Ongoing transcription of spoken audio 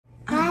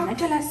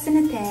ඔයාට ලස්සන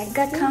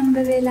තෑග්ගක් හම්බ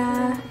වෙලා.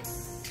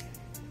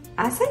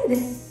 ආසයිද?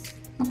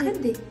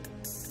 මොකද්ද?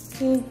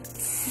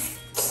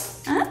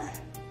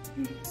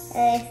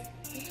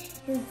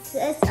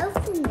 It's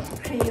open there.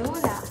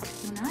 Crayola.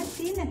 මොනවද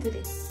තියෙන්නේ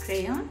ඇතුලේ?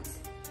 Crayons?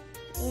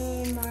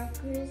 And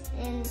markers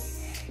and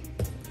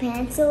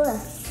pencil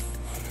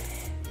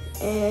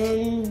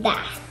and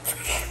that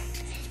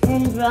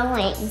and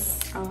drawings.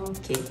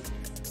 Okay.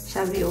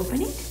 Shall we open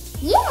it?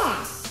 Yeah.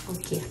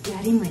 Okay. අපි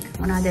අරින්මු එක.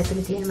 මොනවද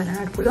ඇතුලේ තියෙන්නේ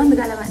බලන්න පුළුවන්ද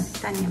ගලවන්න?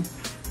 තනියම.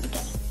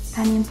 Okay.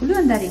 තනියම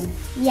පුළුවන්ද අරින්න?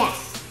 Yeah.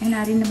 එහෙනම්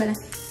අරින්න බලන්න.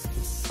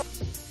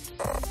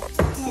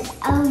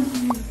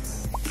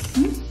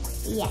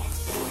 Yeah.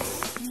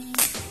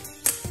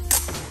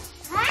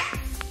 Huh?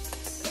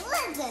 It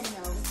was a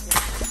nose.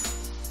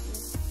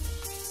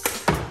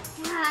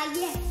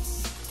 Yeah.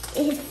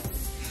 It's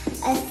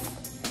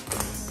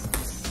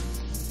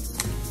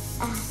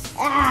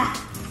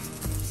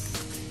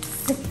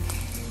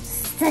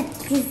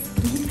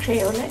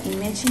Crayola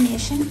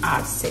Imagination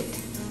art set.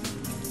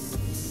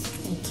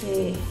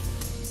 Okay.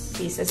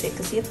 Pieces 115ක්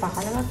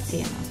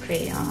තියෙනවා.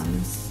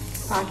 Crayons,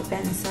 පාට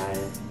pencil,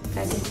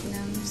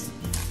 platinums.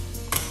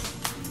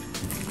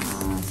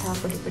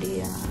 පොඩි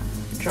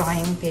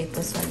drawing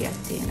papers වගේක්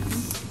තියෙනවා.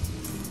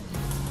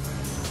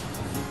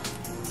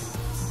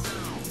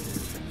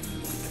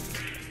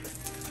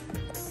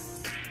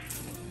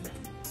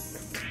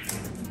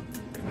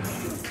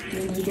 Do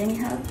you need any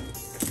help?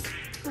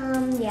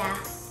 Yeah.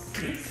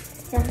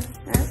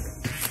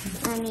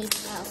 I need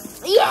help.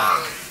 Yeah!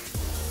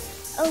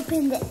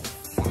 Open it.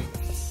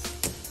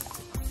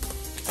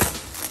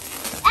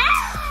 Yeah!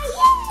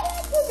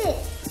 I did it!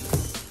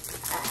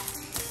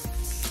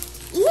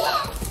 Yeah!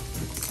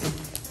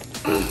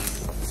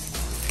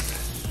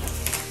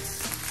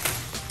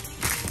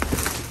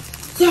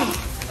 Yeah!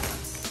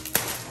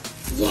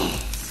 Yeah!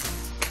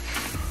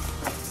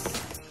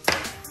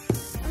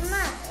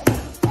 Mama,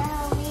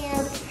 we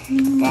have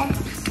that.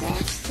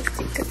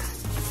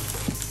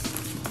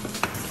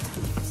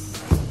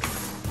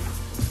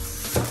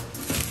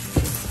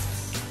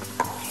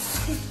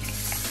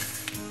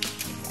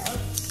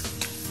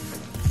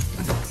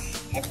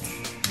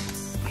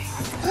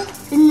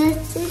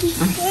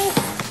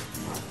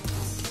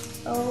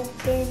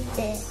 Open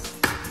it.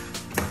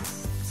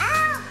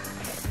 Ow!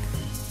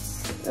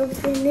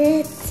 Open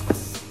it.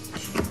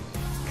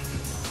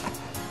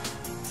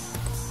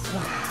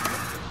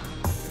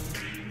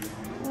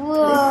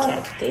 Whoa. Look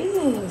at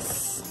this.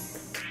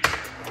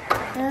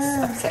 It's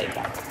upside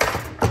down.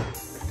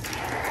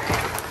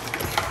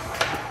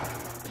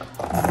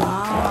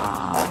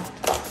 Wow.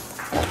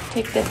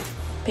 Take the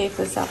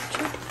papers up,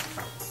 Jude.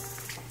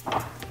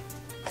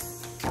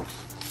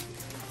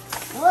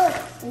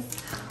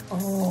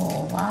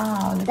 Oh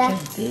wow, look at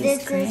these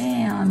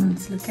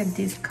crayons. Look at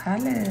these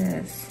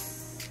colors.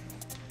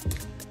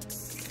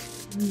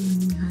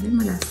 හරිම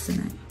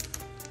ලස්සනයි.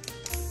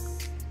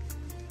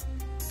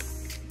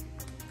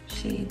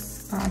 Shades,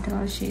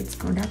 පාටවල් shades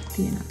ගොඩක්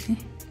තියෙනවා නේ.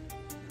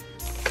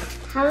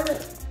 How,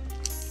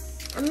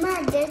 Mama,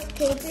 there's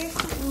papers,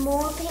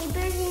 more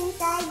papers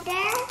inside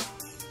there?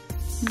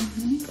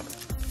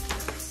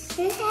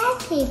 There's that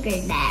paper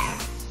there.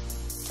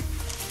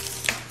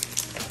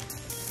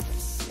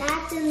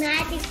 That's a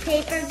magic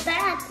paper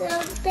bag. So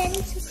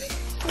pencil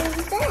is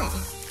there.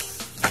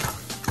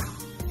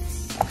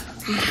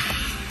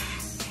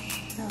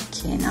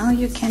 Okay, now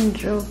you can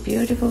draw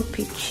beautiful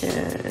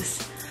pictures.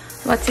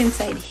 What's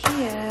inside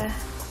here?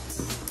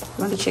 You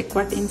want to check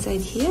what's inside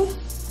here?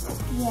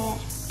 Yeah.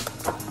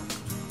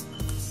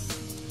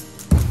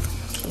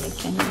 Okay,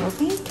 can you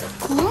open it?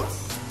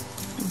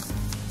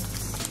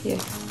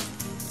 Here.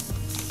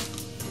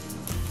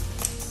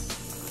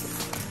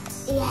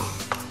 Yeah.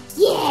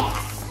 Yeah.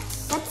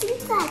 What's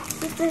inside?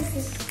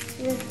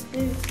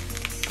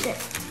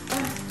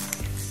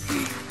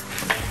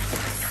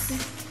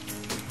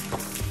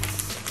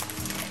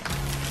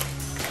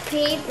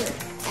 Paper.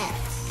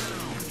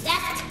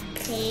 That's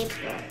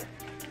paper.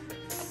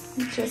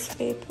 Just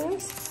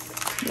papers,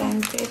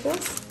 blank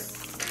papers.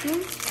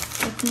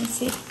 Let me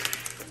see.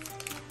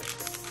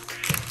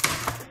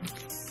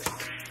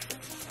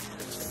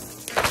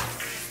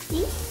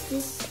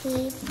 This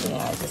paper.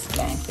 Yeah, just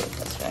blank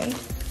papers, right?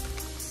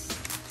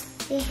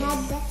 They had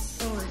that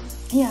one.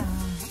 Yeah,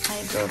 I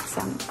brought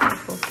some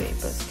A4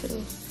 papers too.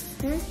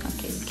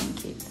 Okay, you can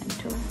keep them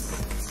too.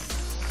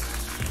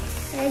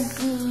 There's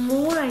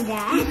more of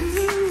that.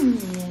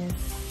 Yes.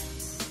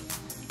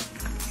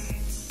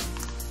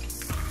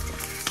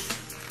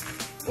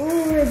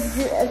 Ooh, it's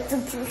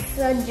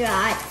so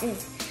dry.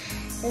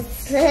 It's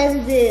so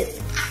good.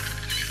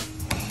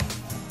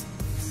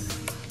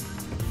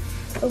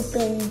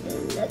 Open the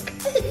look.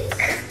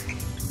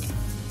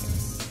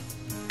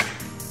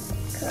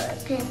 Color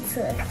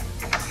pencil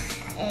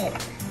and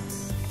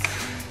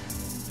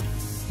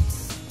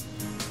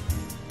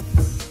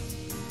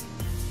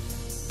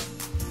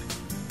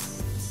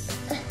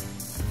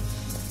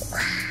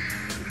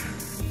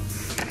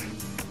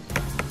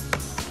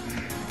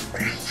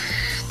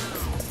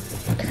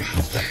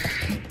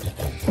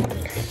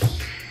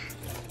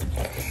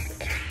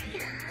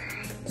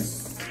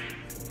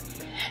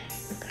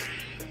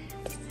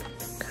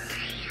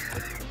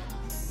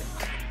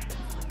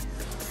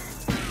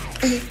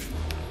Okay,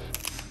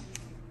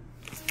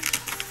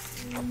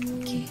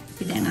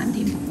 we then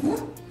andimu.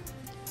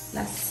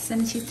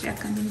 ලස්සන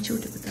චිත්‍රයක් අඳින්න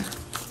චූටි පුතා.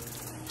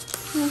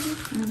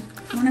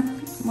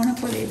 මොන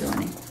කොලේ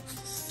දෝනේ?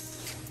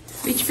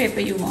 Which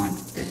paper you want?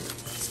 The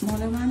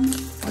smaller one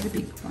or the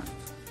big one?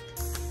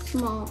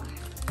 Small.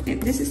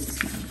 This is the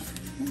small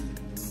one.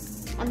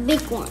 A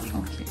big one.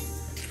 Okay.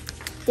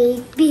 Big,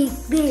 big,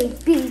 big,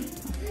 big,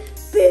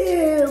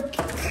 big.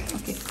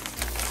 Okay.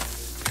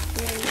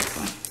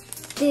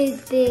 Big,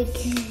 big.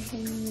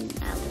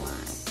 I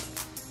want.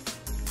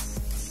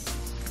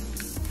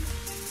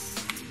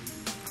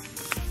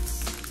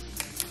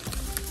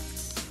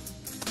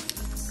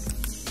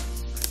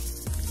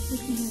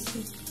 Let me help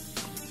you.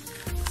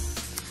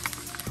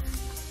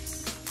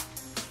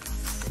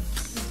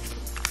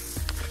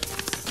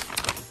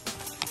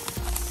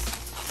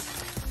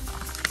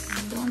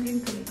 Don't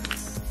wrinkle it.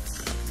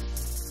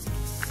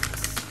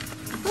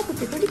 Put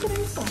it ready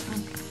for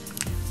it.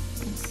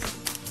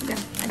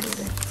 Yeah, I do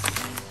that.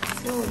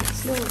 Slowly,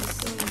 slowly,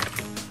 slowly.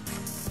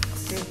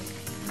 Great.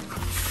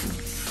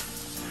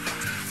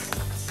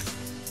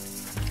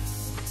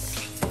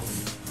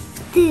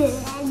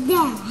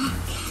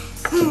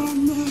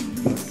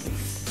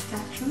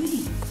 Start drawing.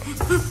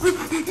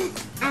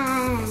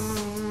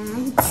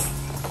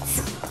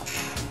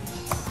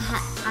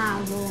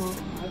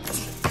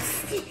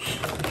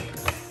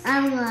 I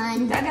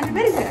want.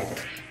 Very good.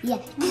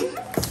 Yeah.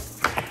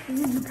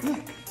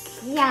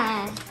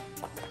 Yeah.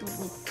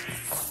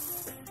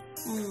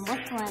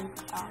 What one?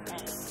 Oh,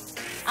 red.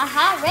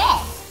 Aha,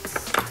 red.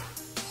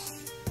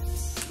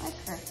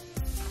 Marker.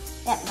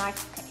 That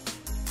marker.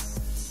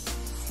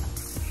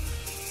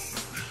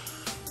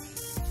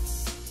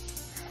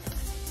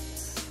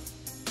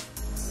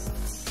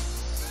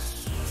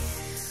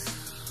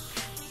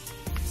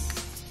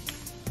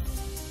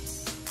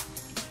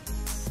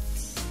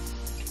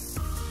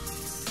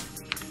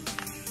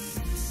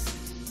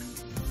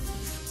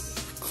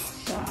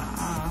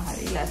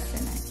 Hari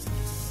ලස්සනයි.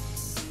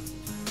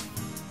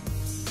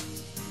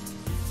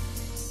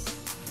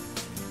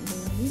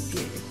 Very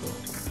beautiful.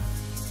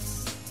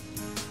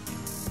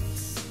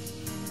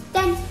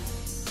 Done.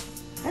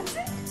 That's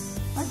it.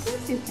 What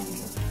else you can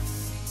do?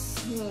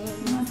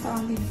 Not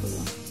only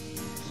පුළුවන්.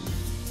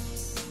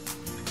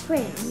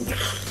 Crayon.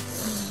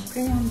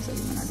 Crayons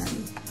වලින් මොනවද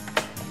අඳින්නේ?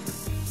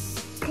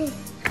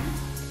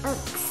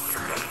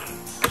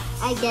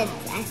 I get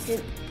that.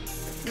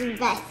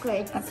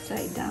 Backwards.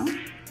 Upside down.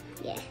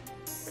 Yeah.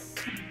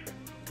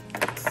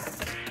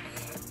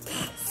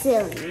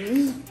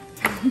 Silly.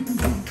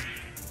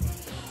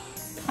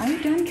 Are you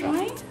done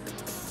drawing?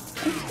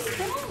 Let's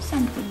draw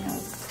something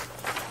else.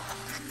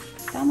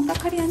 තාම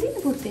මොකක් හරි අඳින්න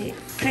පුතේ.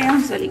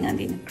 Crayons වලින්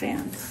අඳින්න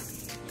crayons.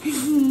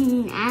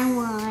 I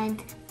want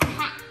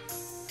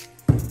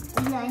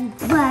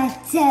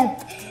what's up?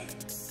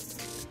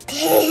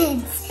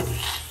 Pins.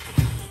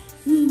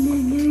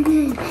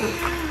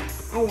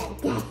 I like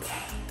that.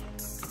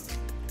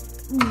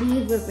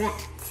 Leave a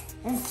rat.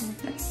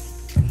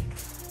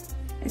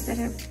 Is that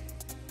a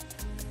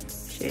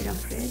shade of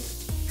red?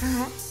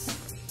 Uh-huh.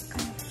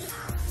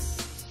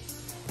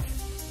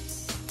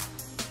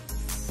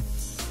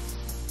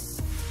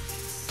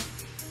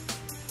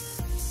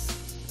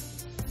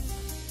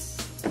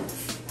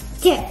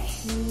 There.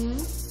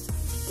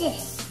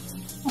 There.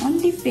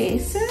 Only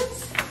faces?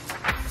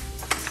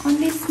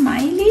 Only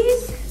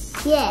smileys?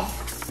 Yeah.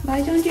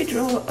 Why don't you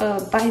draw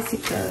a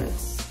bicycle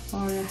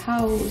or a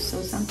house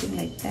or something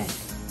like that?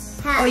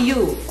 How? Or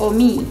you or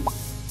me?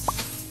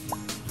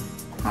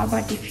 How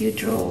about if you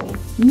draw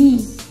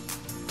me?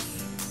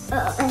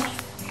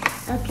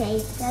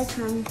 Okay, that's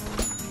one.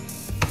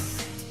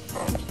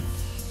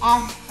 I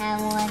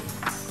have one.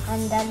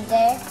 And then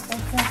there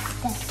is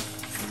that.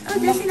 Oh,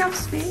 there's enough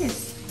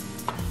space.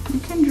 You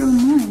can draw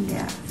more in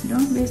there.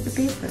 Don't waste the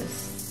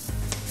papers.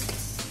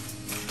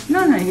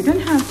 No, you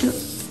don't have to.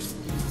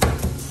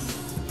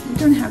 You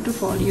don't have to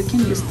fold. You can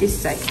use this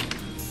side.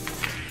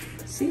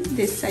 See,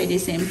 this side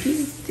is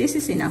empty. This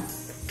is enough.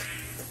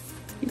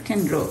 You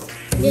can draw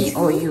me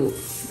or you.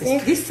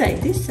 This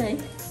side.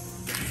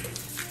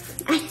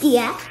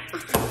 Idea.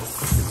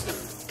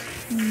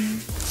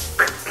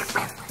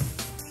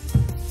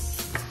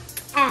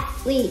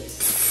 Wait.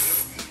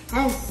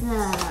 That's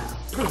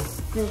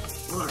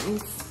this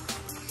one.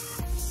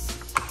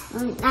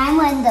 I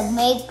want to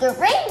make a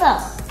rainbow.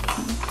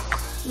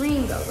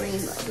 Rainbow.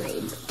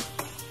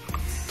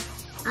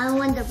 I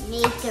want to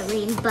make a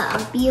rainbow. A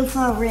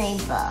beautiful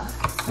rainbow.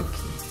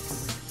 Okay.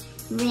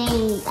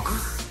 Rainbow.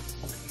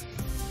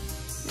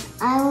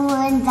 I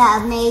want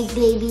to make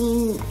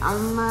baby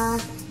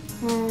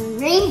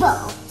rainbow.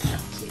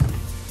 Okay.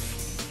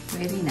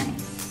 Very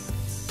nice.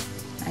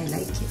 I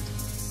like it.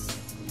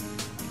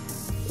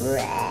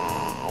 Red.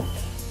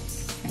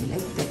 I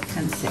like that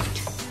concept.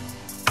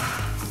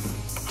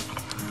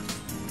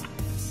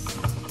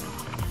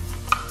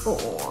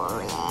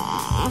 Orange.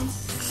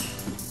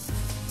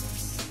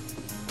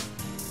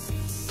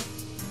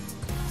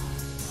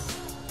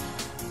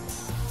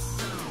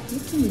 You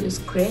can use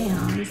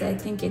crayons. I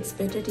think it's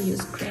better to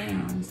use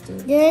crayons.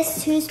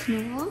 This too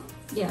small?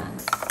 Yeah.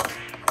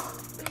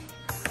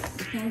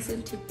 The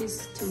pencil tip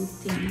is too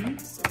thin,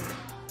 so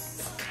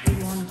you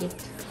won't get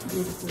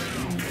beautiful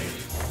rainbows.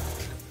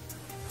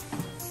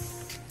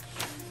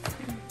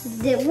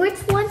 Which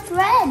one's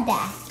red?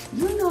 That?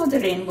 You know the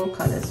rainbow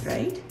colors,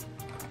 right?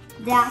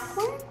 That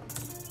one?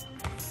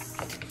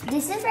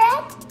 This is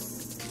red?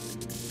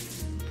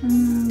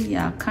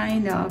 Yeah,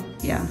 kind of.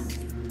 Yeah.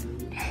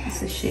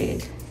 It's a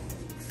shade.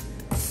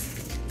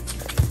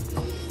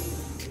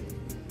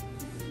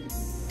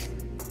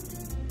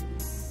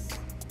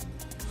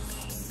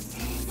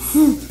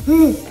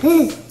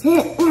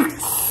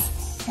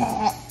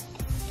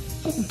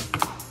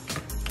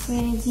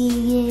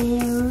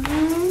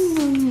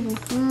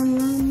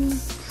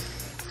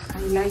 I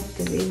like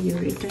the way you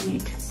written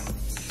it.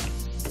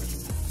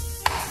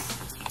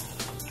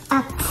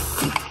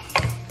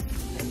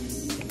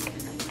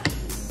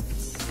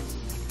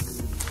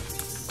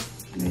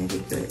 Very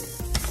good.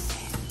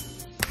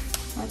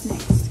 What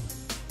next?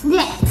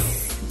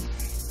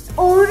 Next.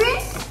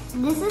 Orange.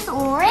 This is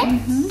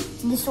orange.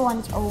 This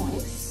one's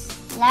orange.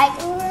 Light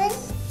orange.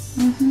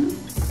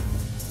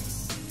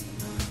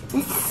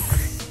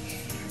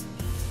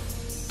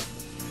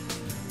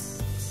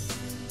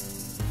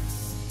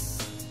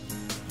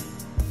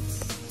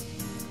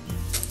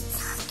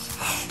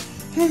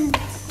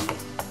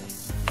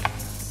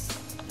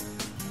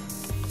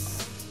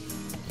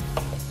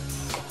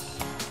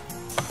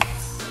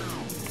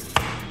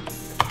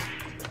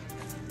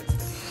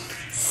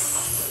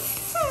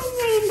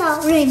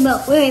 Rainbow.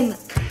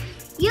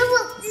 You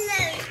will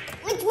know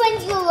which one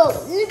you will.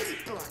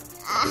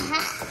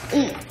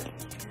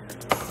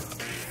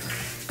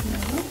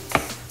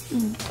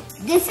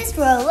 This is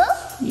yellow.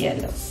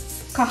 Yellow.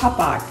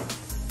 Kahapata.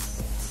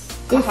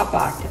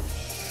 Kahapata.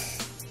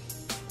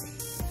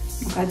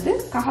 මොකද්ද?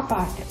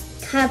 Kahapata.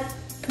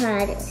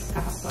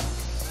 Kahapata.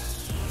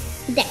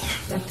 There.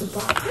 Ratu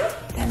පාට,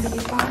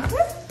 තැඹිලි පාට,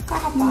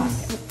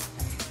 kahapata.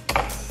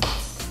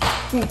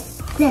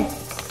 There.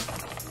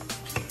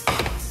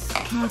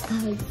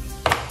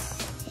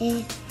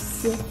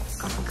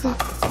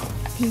 Kahapata.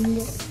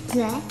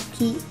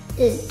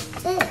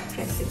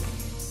 Press it.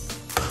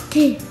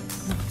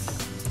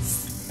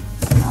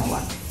 Now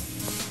what?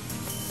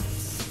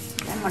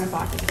 Then what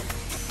about it?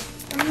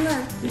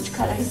 Which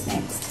color is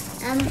next?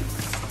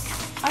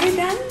 Are you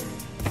done?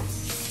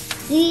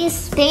 See a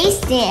space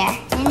there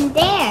and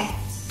there.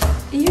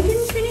 You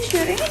didn't finish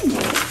your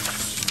rainbow.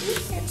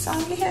 It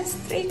only has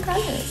 3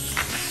 colors.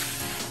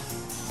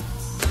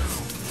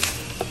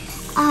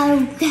 Oh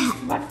God.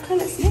 What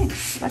color is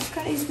next? What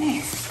color is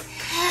next?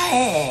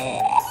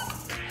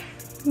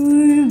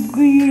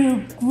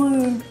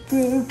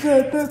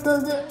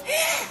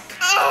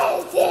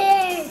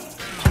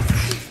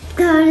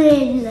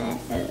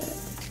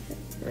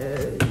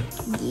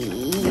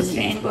 This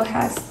rainbow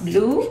has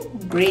blue,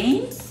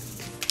 green.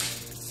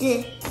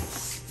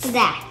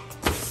 That.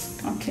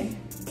 Okay.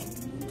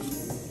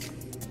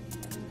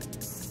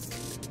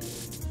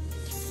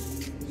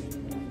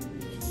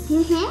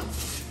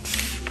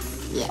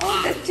 Yeah.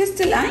 Oh, that's just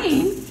a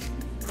line.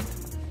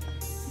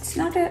 It's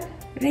not a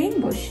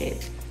rainbow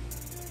shape.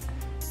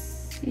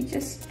 You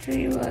just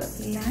drew a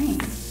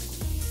line.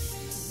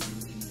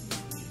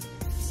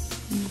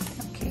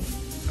 Okay.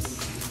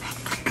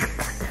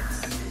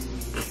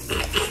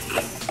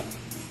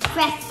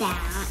 Press down,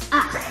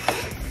 up.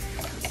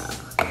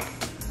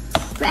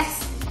 Press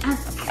up.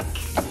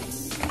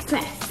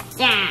 Press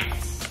down.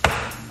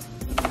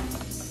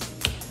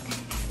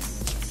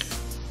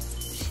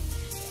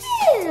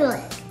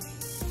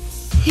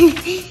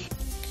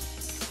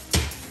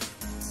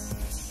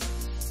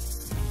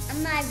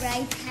 Am I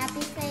right?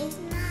 Happy face?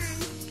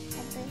 Nine.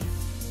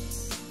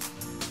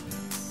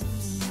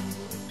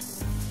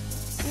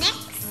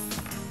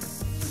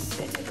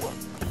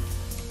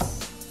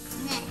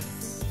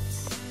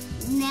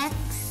 Next.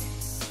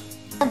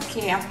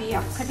 Okay, අපි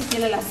අක්කට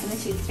කියලා ලස්සන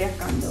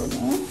චිත්‍රයක්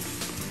අඳිමු.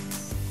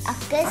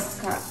 Akkas.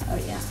 Oh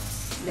yeah.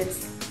 Let's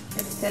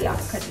tell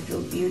Akka to draw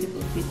a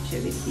beautiful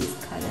picture with these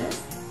colors.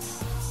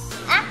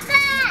 Akka!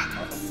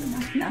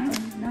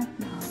 Not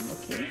now,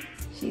 okay?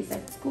 She's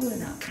at school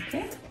now,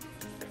 okay?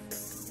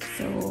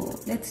 So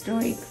let's draw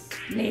it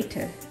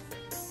later.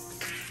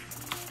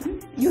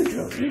 You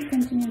draw, you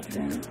continue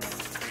drawing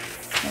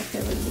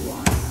whatever you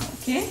want now,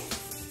 okay?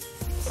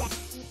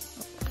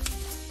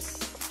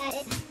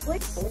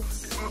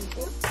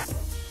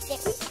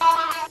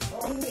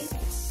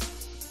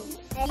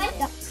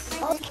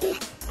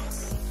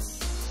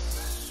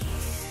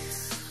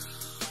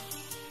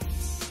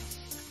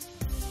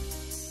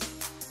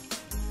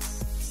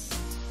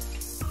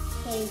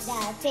 Okay,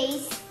 that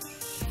face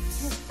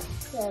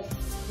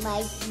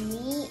my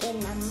knee in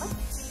a mug.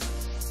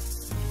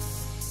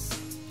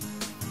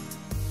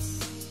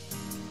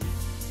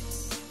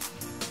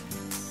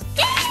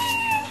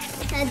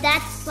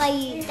 That's why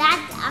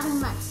that's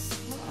Amma.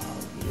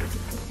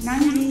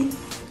 Nandi.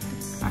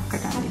 I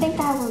think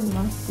I will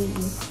not be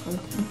useful.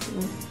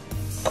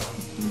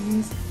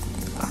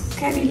 අක්ක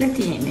ඇවිල්ලා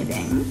තියෙන්නේ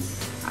දැන්.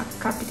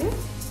 අක්ක අපිට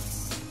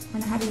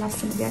මොන හරි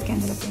ලස්සන දෙයක්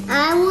ඇඳලා තියෙනවා.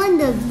 I want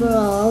the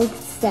broke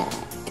set.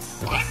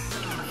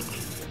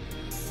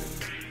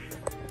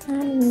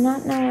 I do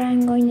not know where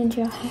I'm going to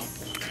draw it.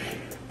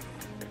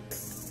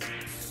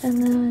 And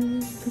then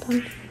I'm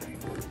gonna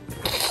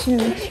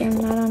make sure I'm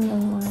not on the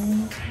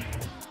line.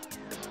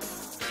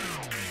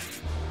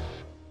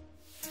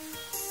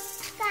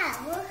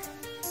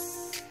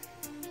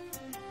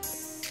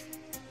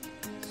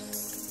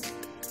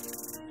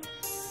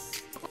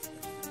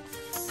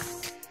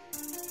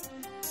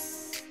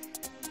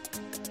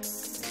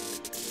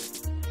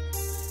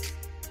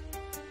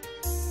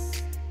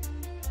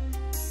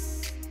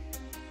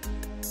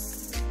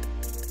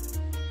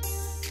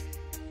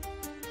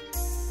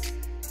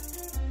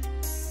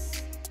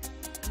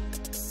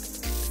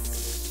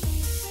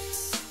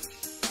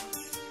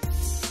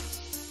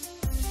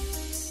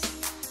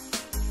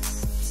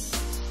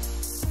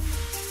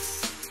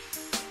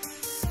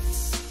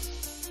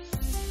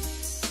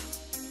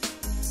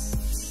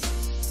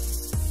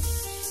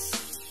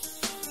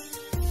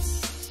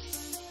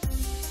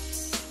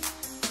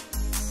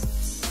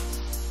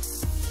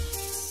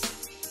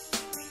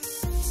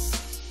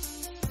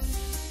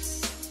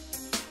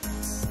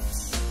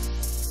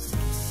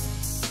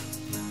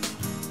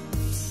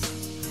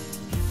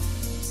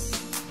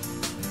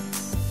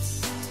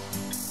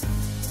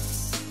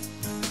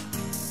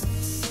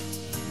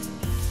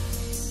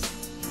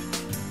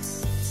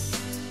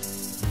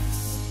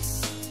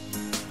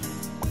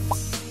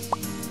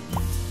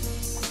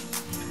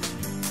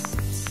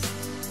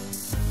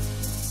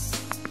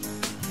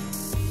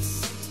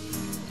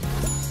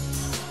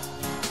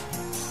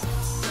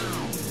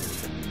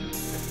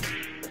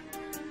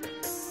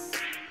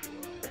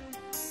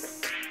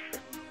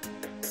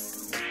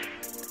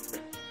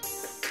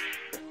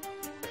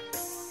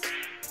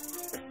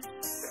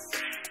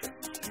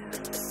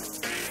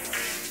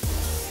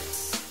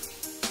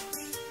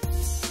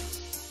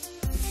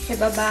 Okay,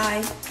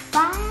 bye-bye.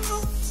 Bye.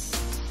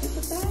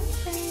 Bye-bye,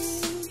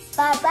 friends.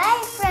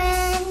 Bye-bye,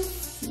 friends.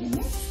 See you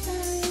next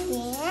time. See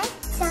you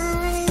next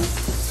time.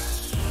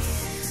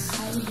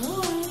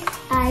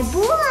 I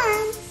won.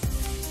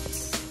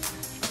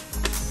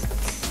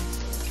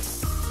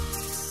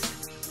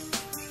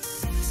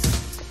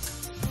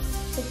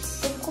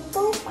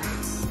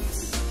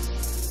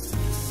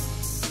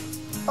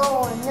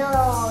 Oh no,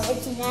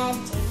 it's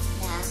magic.